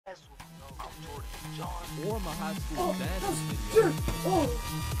Or my high school dance video.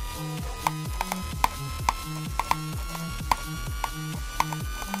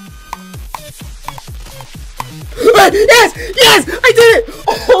 Yes! Yes! I did it!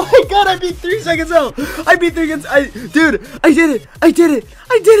 Oh my god, I beat 3 seconds out! I beat 3 seconds. Dude, I did it! I did it!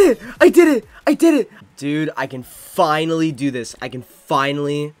 I did it! I did it! I did it! Dude, I can finally do this. I can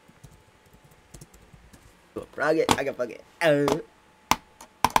finally. I can fuck it.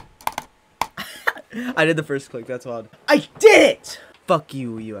 I did the first click, that's odd. I did it! Fuck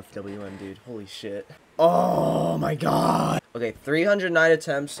you, ufooom, dude. Holy shit. Oh my god. Okay, 309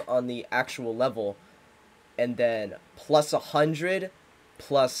 attempts on the actual level. And then plus 100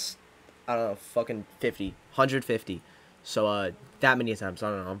 plus, I don't know, fucking 50. 150. So, that many attempts.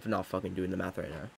 I don't know. I'm not fucking doing the math right now.